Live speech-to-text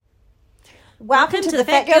Welcome to the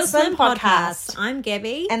Fat Girl Slim podcast. I'm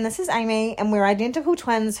Gabby. And this is Amy, and we're identical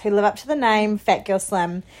twins who live up to the name Fat Girl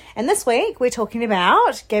Slim. And this week we're talking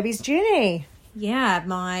about Gabby's journey. Yeah,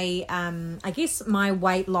 my my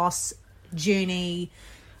weight loss journey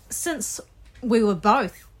since we were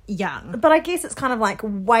both young. But I guess it's kind of like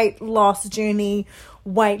weight loss journey,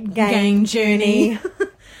 weight gain journey.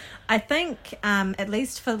 I think, at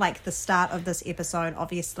least for like the start of this episode,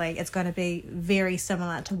 obviously it's going to be very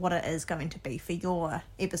similar to what it is going to be for your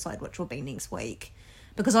episode, which will be next week.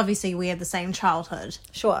 Because obviously we have the same childhood.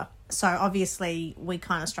 Sure. So obviously we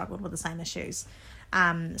kind of struggled with the same issues.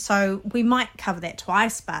 So we might cover that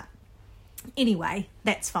twice, but anyway,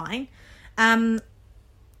 that's fine.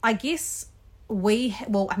 I guess we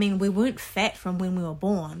weren't fat from when we were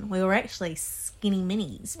born. We were actually skinny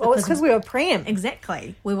minis. Well, it's because we were prem.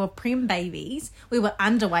 Exactly. We were prem babies. We were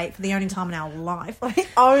underweight for the only time in our life. The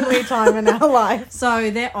only time in our life. So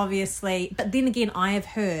that obviously, but then again, I have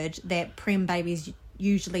heard that prem babies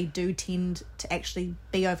usually do tend to actually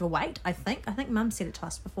be overweight, I think. I think Mum said it to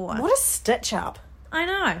us before. What a stitch up. I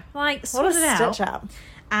know. Like, What a sort it out. stitch up.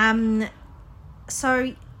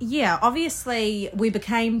 So, yeah, obviously we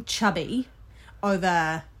became chubby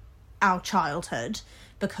over our childhood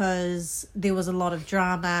because there was a lot of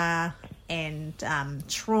drama and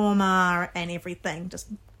trauma and everything just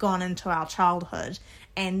gone into our childhood.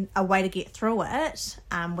 And a way to get through it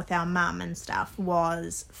with our mum and stuff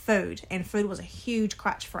was food. And food was a huge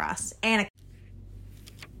crutch for us.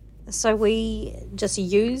 So we just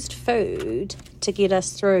used food to get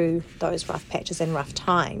us through those rough patches and rough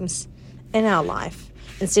times in our life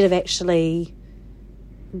instead of actually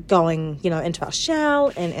going, into our shell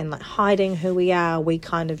and like hiding who we are. We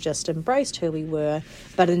kind of just embraced who we were.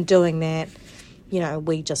 But in doing that,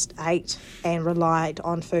 we just ate and relied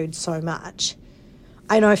on food so much.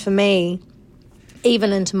 I know for me,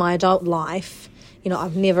 even into my adult life,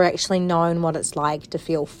 I've never actually known what it's like to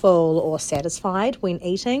feel full or satisfied when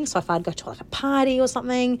eating. So if I'd go to like a party or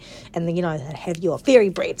something and then, they'd have your fairy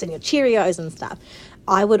breads and your Cheerios and stuff,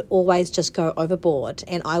 I would always just go overboard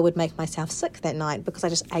and I would make myself sick that night because I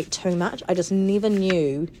just ate too much. I just never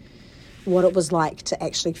knew what it was like to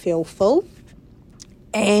actually feel full.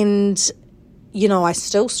 And, I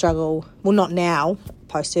still struggle. Well, not now,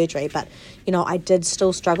 post-surgery, but, I did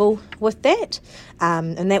still struggle with that.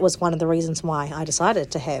 And that was one of the reasons why I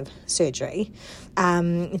decided to have surgery.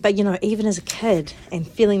 But, even as a kid and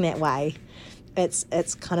feeling that way,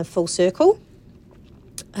 it's kind of full circle.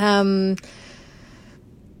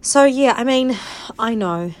 So, yeah, I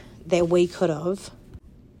know that we could have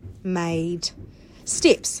made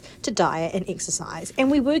steps to diet and exercise,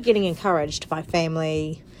 and we were getting encouraged by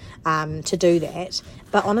family to do that.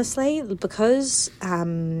 But honestly, because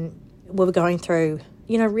we were going through,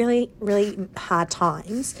 really, really hard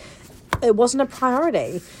times, it wasn't a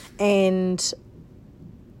priority, and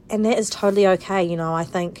that is totally okay. I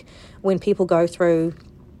think when people go through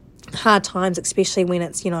hard times, especially when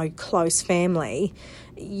it's, close family,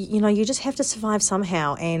 you just have to survive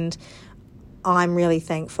somehow. And I'm really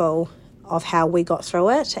thankful of how we got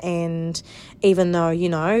through it. And even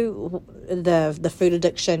though, the food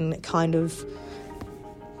addiction kind of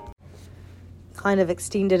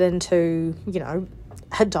extended into,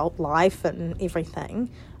 adult life and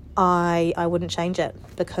everything, I wouldn't change it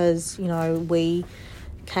because, our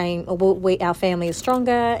family is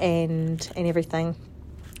stronger and everything.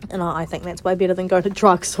 And I think that's way better than going to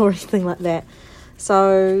drugs or anything like that.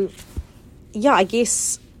 So, yeah, I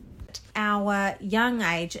guess our young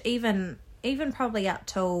age, even probably up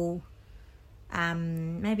till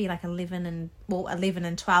maybe like 11 and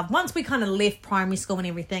 12. Once we kind of left primary school and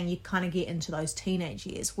everything, you kind of get into those teenage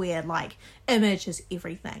years where like image is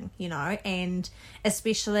everything, and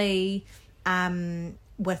especially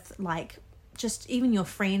with like just even your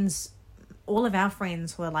friends. All of our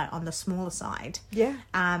friends were like on the smaller side. Yeah.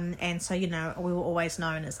 And so, we were always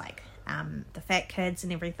known as like the fat kids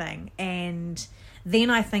and everything. And then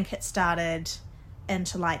I think it started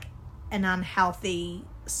into like an unhealthy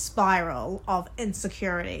spiral of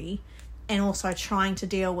insecurity and also trying to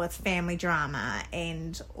deal with family drama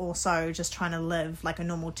and also just trying to live like a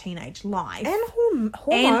normal teenage life. And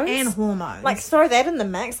hormones. And hormones. Like throw that in the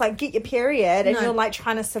mix, like get your period and you're like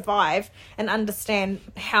trying to survive and understand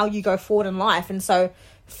how you go forward in life. And so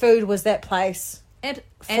food was that place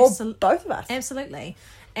for both of us. Absolutely.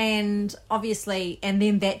 And obviously, and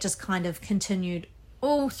then that just kind of continued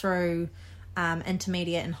all through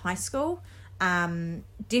intermediate and high school.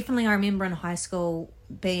 Definitely I remember in high school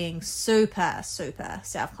being super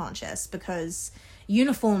self-conscious because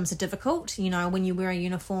uniforms are difficult, when you wear a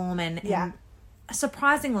uniform and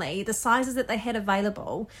surprisingly, the sizes that they had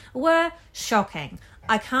available were shocking.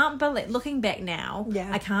 I can't believe, looking back now,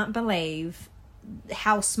 I can't believe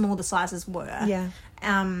how small the sizes were. Yeah.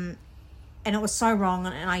 And it was so wrong,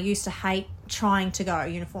 and I used to hate trying to go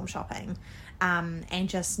uniform shopping, and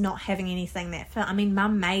just not having anything that fit. I mean,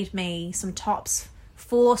 Mum made me some tops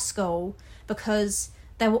for school because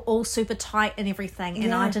they were all super tight and everything,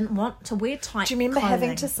 and I didn't want to wear tight. Do you remember clothing.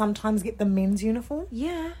 having to sometimes get the men's uniform?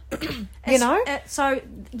 Yeah. You know? So,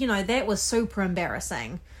 you know, that was super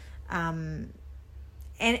embarrassing. And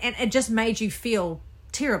it just made you feel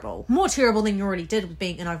terrible. More terrible than you already did with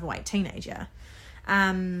being an overweight teenager.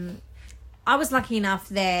 I was lucky enough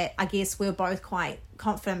that I guess we were both quite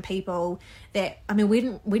confident people that, I mean, we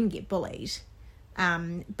didn't get bullied.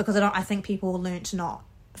 Because I think people learned to not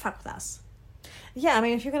fuck with us. Yeah, I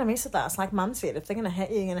mean, if you're going to mess with us, like Mum said, if they're going to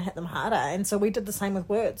hit you, you're going to hit them harder. And so we did the same with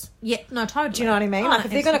words. Yeah, no, totally. Do you know what I mean? Oh, like,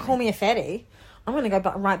 if they're going to call me a fatty, I'm going to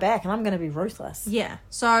go right back and I'm going to be ruthless. Yeah.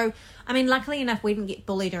 So, I mean, luckily enough, we didn't get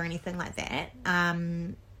bullied or anything like that.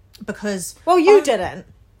 Because... Well, you didn't.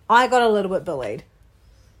 I got a little bit bullied.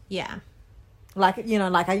 Yeah. Like, you know,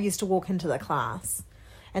 like I used to walk into the class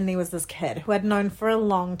and there was this kid who I'd known for a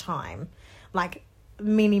long time, like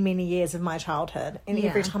many years of my childhood. And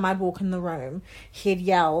every time I'd walk in the room, he'd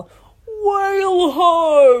yell, "Whale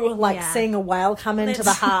ho!" Like seeing a whale come into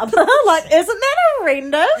the harbour. Like, isn't that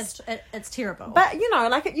horrendous? It's terrible. But, you know,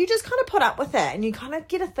 like, you just kind of put up with it and you kind of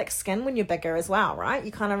get a thick skin when you're bigger as well, right?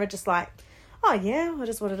 You kind of are just like, oh, yeah, it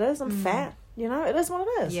is what it is. I'm fat. You know, it is what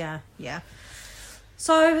it is. Yeah.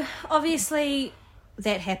 So, obviously,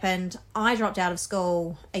 that happened. I dropped out of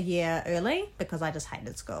school a year early because I just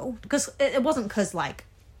hated school. Because it wasn't because, like,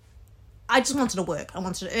 I just wanted to work. I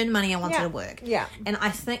wanted to earn money. I wanted to work. Yeah. And I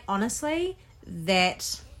think, honestly,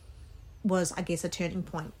 that was, I guess, a turning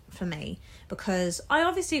point for me. Because I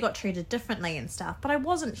obviously got treated differently and stuff, but I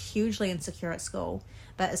wasn't hugely insecure at school.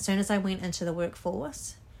 But as soon as I went into the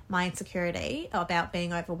workforce, my insecurity about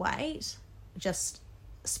being overweight just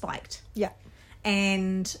spiked. Yeah.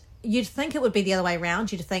 And you'd think it would be the other way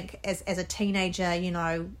around. You'd think as a teenager, you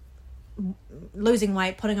know, losing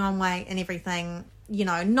weight, putting on weight and everything, you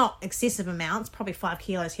know, not excessive amounts, probably 5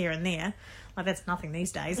 kilos here and there. Like, that's nothing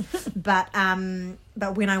these days. But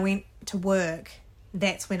when I went to work,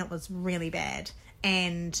 that's when it was really bad.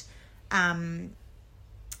 And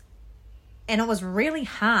it was really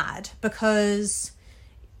hard because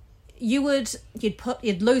you'd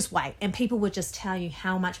lose weight and people would just tell you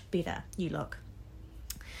how much better you look.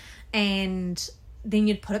 And then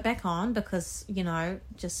you'd put it back on because, you know,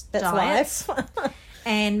 just that's diets. Life.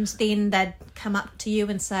 And then they'd come up to you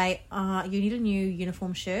and say, you need a new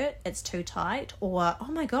uniform shirt, it's too tight. Or, oh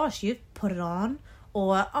my gosh, you've put it on.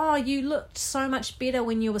 Or, oh, you looked so much better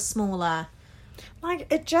when you were smaller. Like,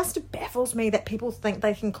 it just baffles me that people think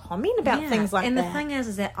they can comment about things like that. And the thing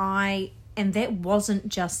is that and that wasn't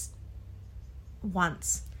just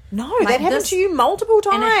once. No, like, that happened to you multiple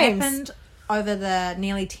times. And it happened over the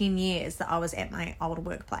nearly 10 years that I was at my old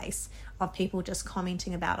workplace, of people just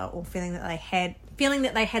commenting about it or feeling that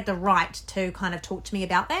they had the right to kind of talk to me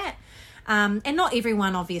about that. And not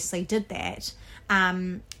everyone obviously did that.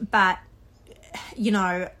 But, you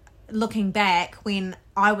know, looking back, when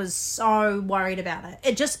I was so worried about it,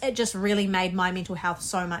 it just really made my mental health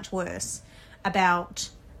so much worse about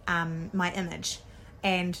my image.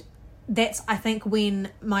 And that's, I think, when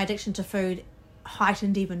my addiction to food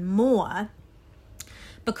heightened even more,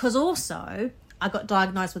 because also I got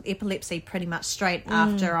diagnosed with epilepsy pretty much straight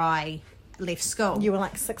after I left school. You were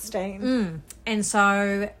like 16. And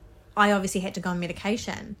so I obviously had to go on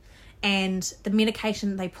medication, and the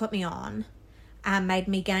medication they put me on made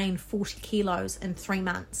me gain 40 kilos in 3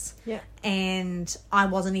 months. Yeah. And I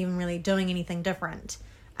wasn't even really doing anything different.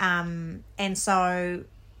 And so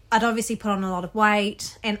I'd obviously put on a lot of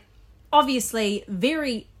weight, and obviously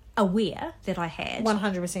very aware that I had.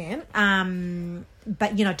 100%.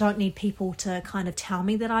 But, you know, don't need people to kind of tell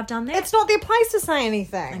me that I've done that. It's not their place to say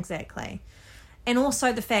anything. Exactly. And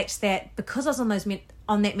also the fact that because I was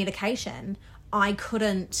on that medication, I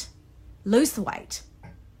couldn't lose the weight.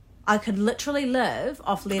 I could literally live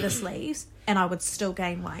off lettuce leaves and I would still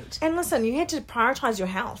gain weight. And listen, you had to prioritise your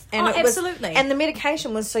health. And absolutely. And the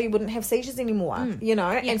medication was so you wouldn't have seizures anymore, you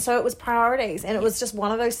know? Yeah. And so it was priorities. And it was just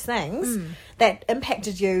one of those things that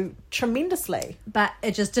impacted you tremendously. But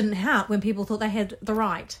it just didn't help when people thought they had the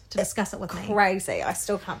right to discuss it with me. Crazy. I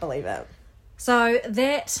still can't believe it. So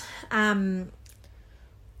that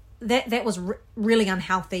was really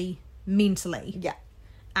unhealthy mentally. Yeah.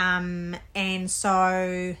 And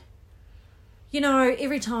so... you know,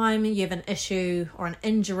 every time you have an issue or an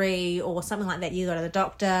injury or something like that, you go to the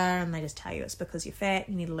doctor and they just tell you it's because you're fat,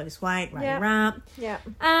 you need to lose weight, Yeah.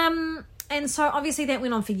 And so obviously that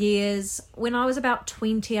went on for years. When I was about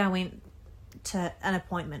 20, I went to an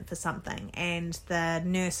appointment for something, and the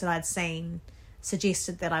nurse that I'd seen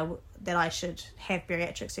suggested that I should have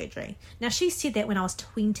bariatric surgery. Now, she said that when I was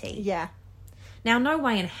 20. Yeah. Now, no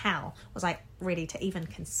way in hell was I ready to even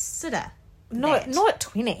consider Not at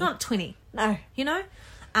 20. Not 20. No. You know?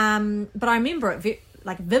 But I remember it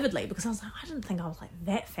vividly, because I was like, I didn't think I was like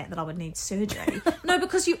that fat that I would need surgery. No,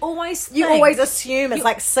 because you always assume it's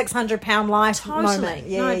like 600-pound life moment.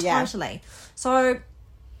 Yeah. Totally. So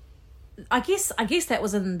I guess that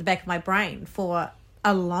was in the back of my brain for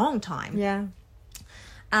a long time. Yeah.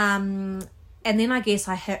 And then I guess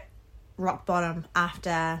I hit rock bottom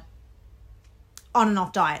after on and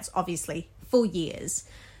off diets, obviously, for years.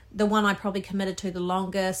 The one I probably committed to the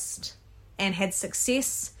longest and had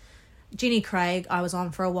success, Jenny Craig, I was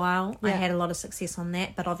on for a while. Yeah. I had a lot of success on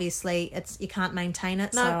that, but obviously you can't maintain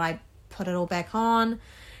it. No. So I put it all back on.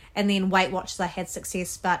 And then Weight Watchers, I had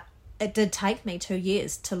success, but it did take me 2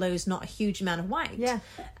 years to lose not a huge amount of weight. Yeah.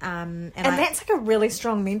 And that's like a really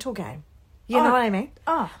strong mental game. You know what I mean?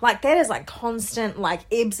 Oh. Like that is like constant like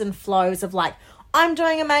ebbs and flows of like, I'm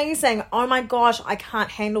doing amazing. Oh my gosh, I can't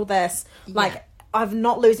handle this. Yeah. Like, I'm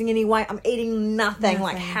not losing any weight. I'm eating nothing.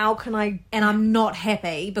 Like, how can I... And I'm not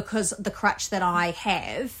happy because the crutch that I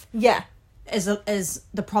have... Yeah. Is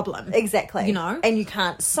the problem. Exactly. You know? And you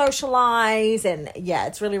can't socialise and, yeah,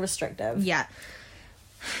 it's really restrictive. Yeah.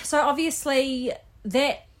 So, obviously,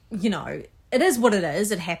 that, you know, it is what it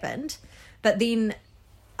is. It happened. But then,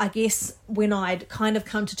 I guess, when I'd kind of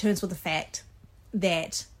come to terms with the fact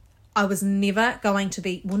that I was never going to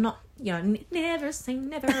be... Well, not... You know, never say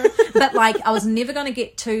never. But, like, I was never going to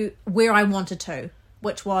get to where I wanted to,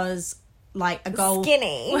 which was, like, a goal.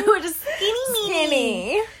 Skinny. We were just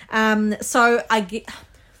skinny. So, I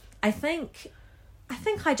think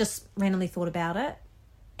I just randomly thought about it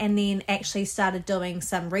and then actually started doing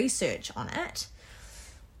some research on it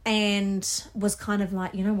and was kind of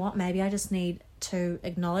like, you know what, maybe I just need to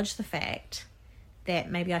acknowledge the fact that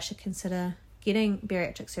maybe I should consider getting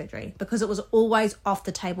bariatric surgery, because it was always off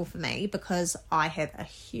the table for me because I have a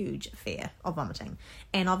huge fear of vomiting.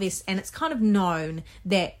 And it's kind of known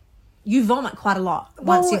that you vomit quite a lot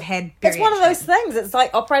once you've had bariatric. It's one of those things. It's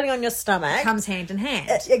like operating on your stomach. It comes hand in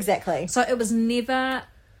hand. Exactly. So it was never...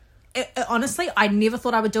 honestly, I never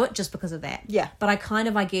thought I would do it just because of that. Yeah. But I kind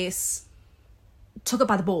of, I guess, took it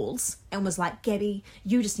by the balls and was like, Gabby,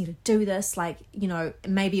 you just need to do this. Like, you know,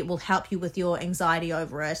 maybe it will help you with your anxiety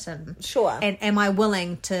over it. And sure. And am I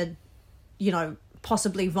willing to, you know,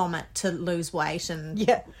 possibly vomit to lose weight? And,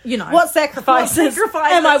 yeah, you know. What sacrifices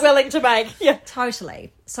am I willing to make? Yeah.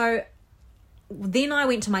 Totally. So then I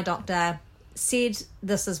went to my doctor, said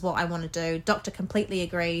this is what I want to do. Doctor completely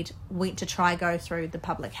agreed, went to go through the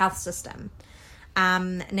public health system.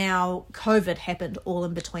 Now, COVID happened all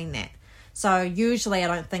in between that. So usually I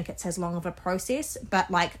don't think it's as long of a process, but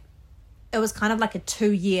like it was kind of like a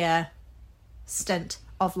 2-year stint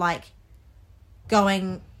of like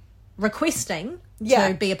requesting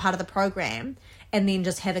to be a part of the program and then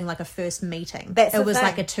just having like a first meeting. It was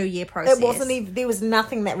like a 2-year process. It wasn't even, there was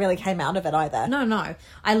nothing that really came out of it either. No.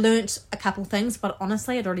 I learnt a couple things, but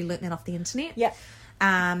honestly I'd already learnt that off the internet. Yeah.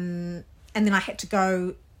 And then I had to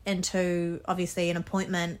go into obviously an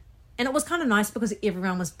appointment. And it was kind of nice because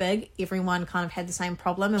everyone was big. Everyone kind of had the same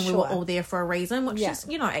problem and we were all there for a reason, which is,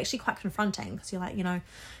 you know, actually quite confronting because you're like, you know,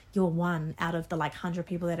 you're one out of the like 100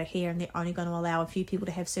 people that are here and they're only going to allow a few people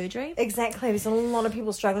to have surgery. Exactly. There's a lot of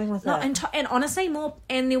people struggling with it. And honestly,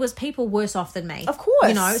 and there was people worse off than me. Of course.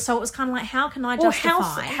 You know, so it was kind of like, how can I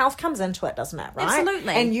justify? Health comes into it, doesn't it? Right?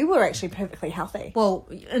 Absolutely. And you were actually perfectly healthy. Well,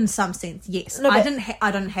 in some sense, yes. No, I didn't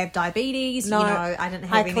have diabetes. No, you know, I didn't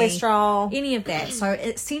have high cholesterol, any of that. So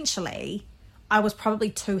essentially, I was probably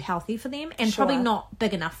too healthy for them and probably not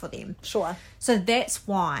big enough for them. Sure. So that's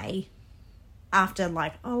why, after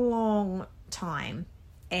like a long time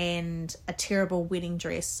and a terrible wedding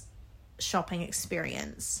dress shopping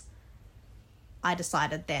experience, I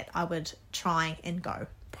decided that I would try and go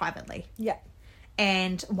privately. Yeah.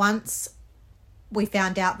 And once we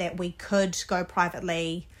found out that we could go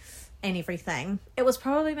privately and everything, it was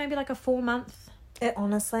probably maybe like a 4-month. It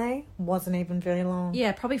honestly wasn't even very long.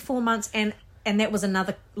 Yeah, probably 4 months, and that was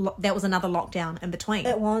another lockdown in between.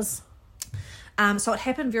 It was. So it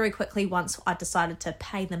happened very quickly once I decided to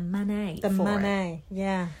pay the money for it.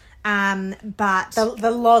 Yeah. But the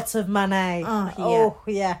lots of money. Oh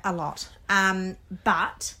yeah, a lot.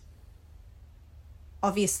 But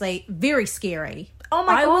obviously very scary. Oh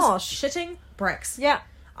my I was gosh. shitting bricks. Yeah.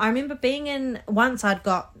 I remember being in, once I'd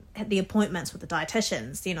got the appointments with the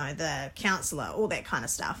dietitians, you know, the counsellor, all that kind of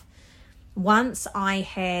stuff. Once I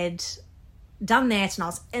had done that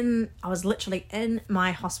and I was literally in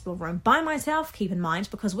my hospital room by myself, keep in mind,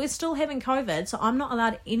 because we're still having COVID, so I'm not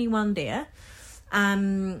allowed anyone there.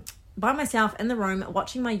 By myself in the room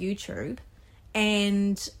watching my YouTube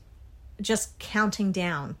and just counting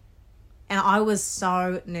down. And I was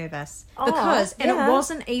so nervous because, and it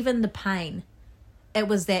wasn't even the pain. It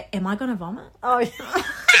was that, am I going to vomit? Oh,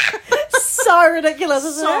 so ridiculous,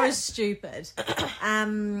 isn't So it? stupid.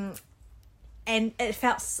 And it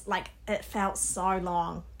felt so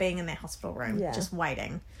long being in that hospital room, just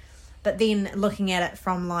waiting. But then looking at it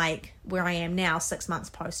from like where I am now, 6 months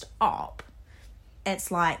post-op,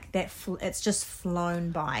 it's like that. It's just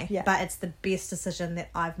flown by. Yeah. But it's the best decision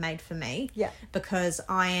that I've made for me. Yeah. Because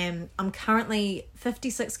I'm currently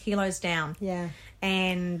 56 kilos down. Yeah.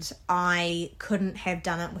 And I couldn't have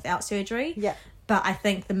done it without surgery. Yeah. But I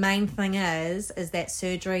think the main thing is that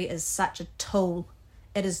surgery is such a tool.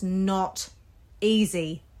 It is not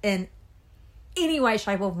easy in any way,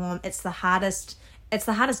 shape, or form. It's the hardest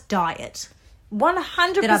diet.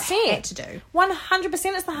 100%. That I've had to do.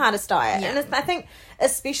 100% is the hardest diet. Yeah. And I think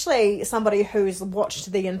especially somebody who's watched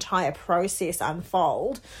the entire process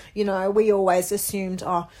unfold, you know, we always assumed,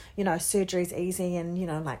 surgery's easy and, you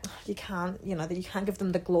can't give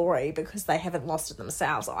them the glory because they haven't lost it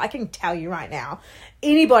themselves. I can tell you right now,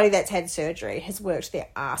 anybody that's had surgery has worked their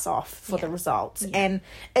ass off for the results. Yeah. And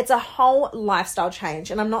it's a whole lifestyle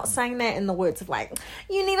change. And I'm not saying that in the words of like,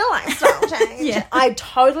 you need a lifestyle change. I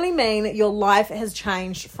totally mean your life has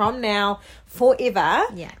changed from now forever.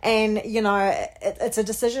 Yeah. And, it's a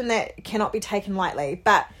decision that cannot be taken lightly.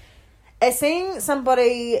 But as seeing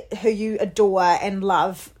somebody who you adore and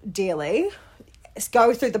love dearly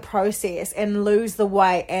go through the process and lose the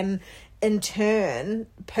weight, and in turn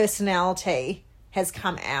personality has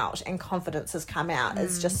come out and confidence has come out,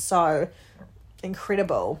 is just so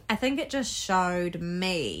incredible. I think it just showed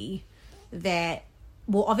me that,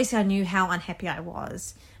 well, obviously I knew how unhappy I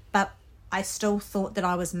was, but I still thought that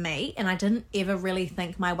I was me, and I didn't ever really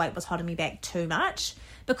think my weight was holding me back too much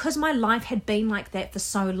because my life had been like that for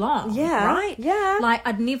so long. Yeah. Right? Yeah. Like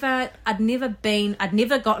I'd never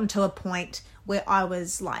gotten to a point where I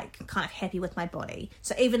was like kind of happy with my body.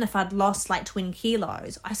 So even if I'd lost like 20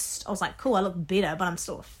 kilos, I was like, cool, I look better, but I'm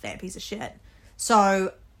still a fat piece of shit.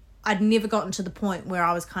 So I'd never gotten to the point where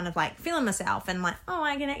I was kind of like feeling myself and like, oh,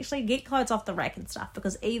 I can actually get clothes off the rack and stuff,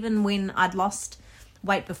 because even when I'd lost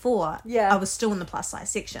weight before, I was still in the plus size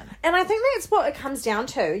section. And I think that's what it comes down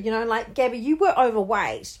to, like Gabby, you were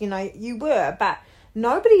overweight, you were, but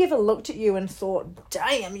nobody ever looked at you and thought,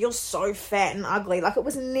 damn, you're so fat and ugly. Like, it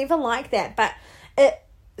was never like that. But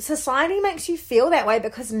society makes you feel that way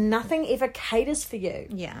because nothing ever caters for you.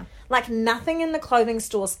 Yeah. Like, nothing in the clothing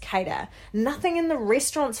stores cater. Nothing in the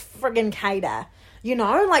restaurants friggin' cater.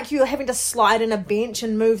 Like you're having to slide in a bench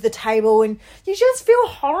and move the table, and you just feel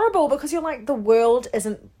horrible because you're like, the world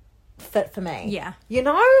isn't fit for me. Yeah.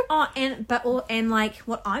 Oh, and like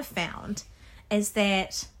what I've found is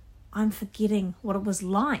that I'm forgetting what it was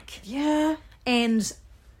like. Yeah. And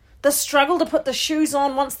the struggle to put the shoes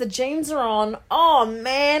on once the jeans are on. Oh,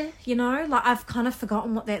 man. Like I've kind of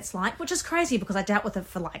forgotten what that's like, which is crazy because I dealt with it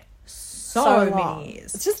for like so many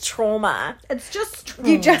years. It's just trauma.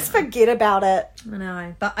 You just forget about it. I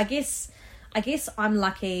know. But I guess I'm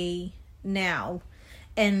lucky now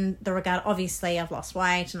in the regard, obviously I've lost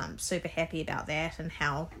weight and I'm super happy about that and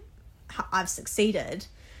how I've succeeded.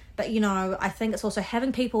 But, I think it's also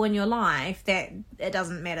having people in your life that it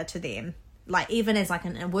doesn't matter to them. Like, even as like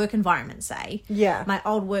in a work environment, say. Yeah. My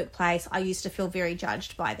old workplace, I used to feel very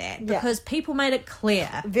judged by that because people made it clear.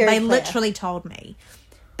 They literally told me.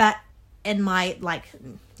 But in my like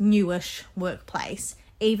newish workplace,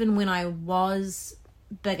 even when I was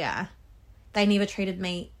bigger, they never treated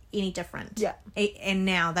me any different. Yeah. And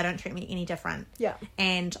now they don't treat me any different. Yeah.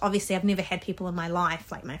 And obviously I've never had people in my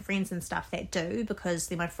life, like my friends and stuff, that do, because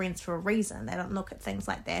they're my friends for a reason. They don't look at things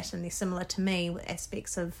like that, and they're similar to me with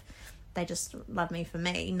aspects of, they just love me for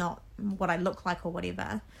me, not what I look like or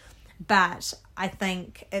whatever. But I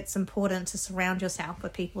think it's important to surround yourself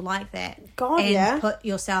with people like that. And put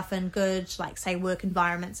yourself in good, like, say, work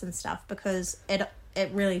environments and stuff, because it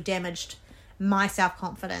really damaged my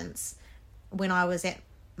self-confidence when I was at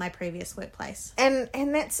my previous workplace. And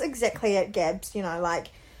that's exactly it, Gabs. Like,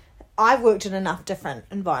 I've worked in enough different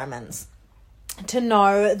environments to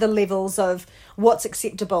know the levels of what's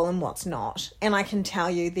acceptable and what's not. And I can tell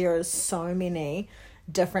you there are so many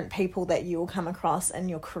different people that you will come across in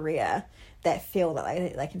your career that feel that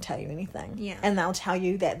they can tell you anything. Yeah. And they'll tell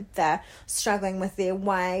you that they're struggling with their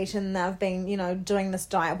weight and they've been, you know, doing this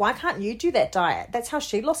diet. Why can't you do that diet? That's how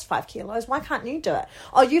she lost 5 kilos. Why can't you do it?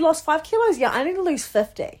 Oh, you lost 5 kilos? Yeah, I need to lose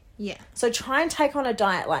 50. Yeah. So try and take on a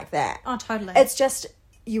diet like that. Oh, totally. It's just,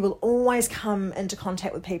 you will always come into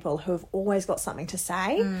contact with people who have always got something to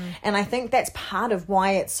say. And I think that's part of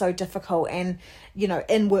why it's so difficult, and, you know,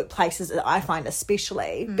 in workplaces, I find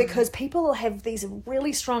especially, because people have these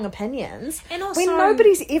really strong opinions And also, when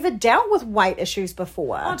nobody's ever dealt with weight issues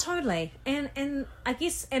before. Oh, totally. And I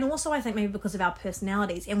guess, and also I think maybe because of our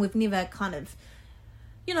personalities, and we've never kind of,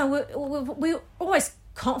 you know, we're always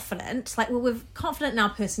confident, like we're confident in our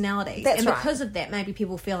personalities. That's and right. because of that, maybe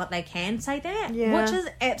people feel like they can say that, Yeah. which is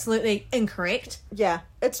absolutely incorrect. Yeah,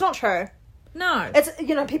 it's not true. No. It's,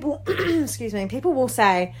 you know, people, excuse me, people will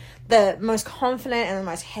say the most confident and the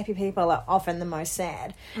most happy people are often the most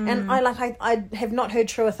sad. And I have not heard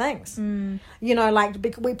truer things. You know, like,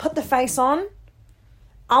 we put the face on,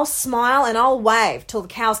 I'll smile and I'll wave till the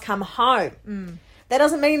cows come home. That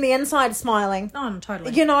doesn't mean the inside is smiling. Oh,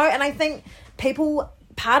 totally. You know, and I think people,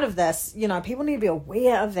 part of this, you know, people need to be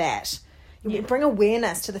aware of that. Bring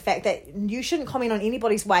awareness to the fact that you shouldn't comment on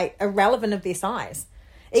anybody's weight, irrelevant of their size.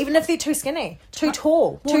 Even if they're too skinny, too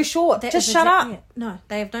tall, too short. Just shut up. It. No,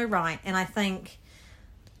 they have no right. And I think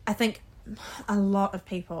a lot of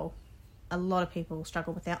people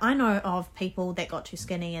struggle with that. I know of people that got too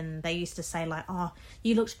skinny and they used to say, like, oh,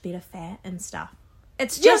 you looked better fat and stuff.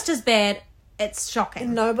 It's just as bad. It's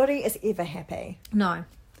shocking. Nobody is ever happy. No.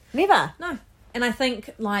 Never. No. And I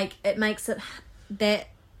think, like, it makes it that,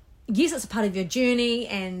 yes, it's a part of your journey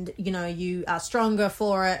and, you know, you are stronger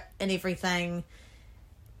for it and everything.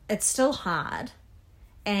 It's still hard.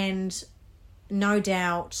 And no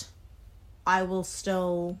doubt I will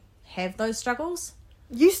still have those struggles.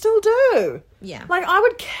 You still do. Yeah. Like, I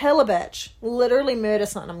would kill a bitch. Literally murder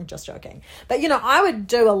someone. I'm just joking. But, you know, I would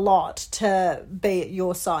do a lot to be at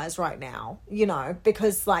your size right now, you know,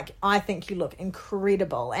 because, like, I think you look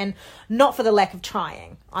incredible. And not for the lack of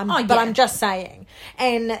trying. But I'm just saying.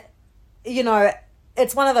 And, you know,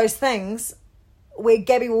 it's one of those things where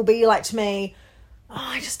Gabby will be like to me, oh,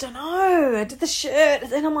 I just don't know, I did the shirt.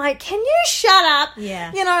 And I'm like, can you shut up?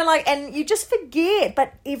 Yeah. You know, like, and you just forget.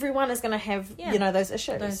 But everyone is going to have, you know, those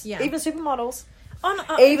issues. Even supermodels.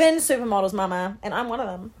 Even supermodels, mama. And I'm one of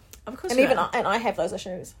them. Of course. And I have those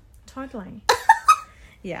issues. Totally.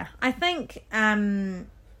 Yeah. I think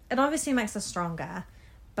it obviously makes us stronger,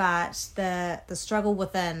 but the struggle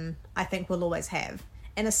within, I think, we'll always have.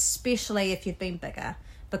 And especially if you've been bigger,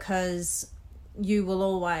 because you will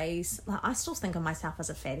always, like, I still think of myself as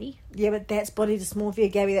a fatty. Yeah, but that's body dysmorphia,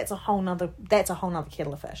 Gabby. That's a whole nother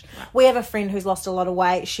kettle of fish. Right. We have a friend who's lost a lot of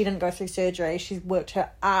weight. She didn't go through surgery. She's worked her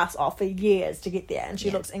ass off for years to get there, and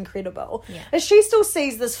she looks incredible. Yeah. But she still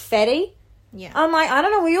sees this fatty. Yeah. I'm like, I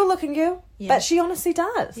don't know where you're looking, girl. Yeah. But she honestly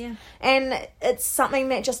does. Yeah. And it's something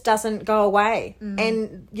that just doesn't go away.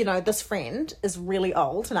 And, you know, this friend is really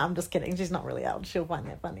old. And I'm just kidding. She's not really old. She'll find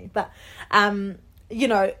that funny. But, you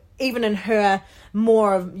know, even in her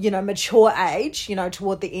more, you know, mature age, you know,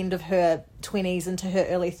 toward the end of her 20s into her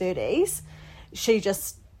early 30s, she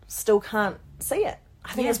just still can't see it.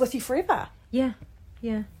 I think it's with you forever. Yeah.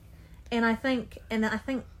 Yeah. And I think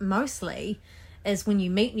mostly is when you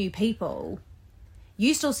meet new people,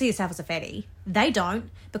 you still see yourself as a fatty. They don't,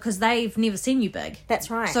 because they've never seen you big. That's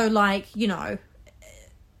right. So, like, you know,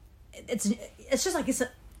 it's just like it's a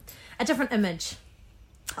different image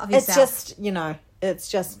of yourself. It's just, you know, it's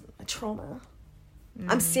just trauma.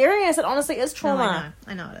 I'm serious. It honestly is trauma.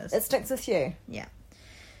 No, I know it is. It sticks with you. Yeah.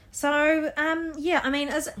 So, I mean,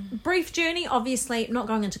 as a brief journey, obviously not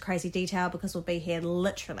going into crazy detail because we'll be here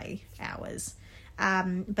literally hours.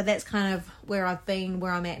 But that's kind of where I've been,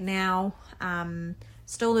 where I'm at now.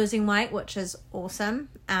 Still losing weight, which is awesome.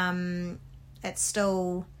 It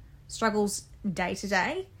still struggles day to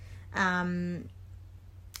day.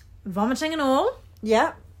 Vomiting and all.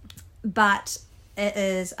 Yeah. But it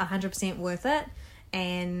is 100% worth it.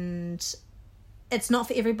 And it's not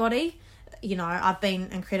for everybody. You know, I've been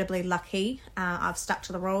incredibly lucky. I've stuck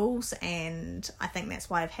to the rules, and I think that's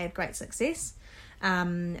why I've had great success.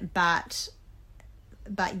 But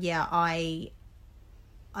yeah, I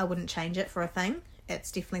wouldn't change it for a thing.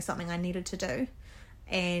 It's definitely something I needed to do.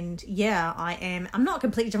 And yeah, I'm not a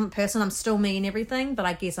completely different person. I'm still me and everything, but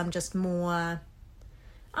I guess I'm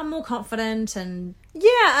more confident. And yeah,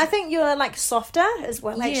 I think you're like softer as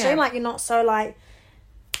well. Like, like you're not so like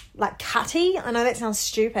cutty. I know that sounds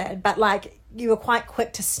stupid, but like you were quite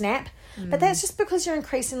quick to snap. But that's just because you're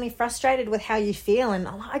increasingly frustrated with how you feel, and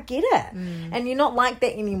I get it. And you're not like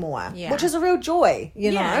that anymore, which is a real joy,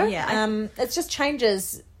 you know? Yeah. It's just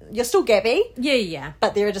changes. You're still Gabby. Yeah.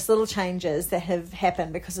 But there are just little changes that have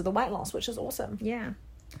happened because of the weight loss, which is awesome. Yeah.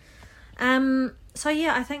 So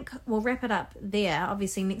yeah, I think we'll wrap it up there.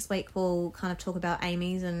 Obviously next week we'll kind of talk about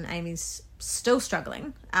Amy's still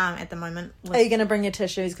struggling at the moment. Are you going to bring your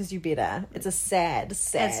tissues? Because you better. It's a sad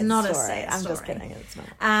It's not story. a sad I'm story. just kidding. It's not.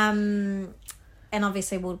 And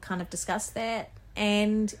obviously we'll kind of discuss that.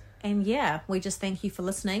 And yeah, we just thank you for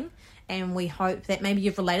listening. And we hope that maybe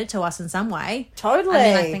you've related to us in some way. Totally. I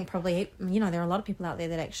mean, I think probably, there are a lot of people out there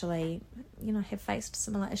that actually, have faced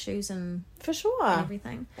similar issues and For sure.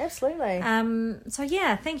 everything. Absolutely. So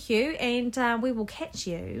yeah, thank you. And we will catch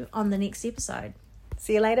you on the next episode.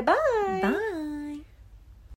 See you later. Bye. Bye.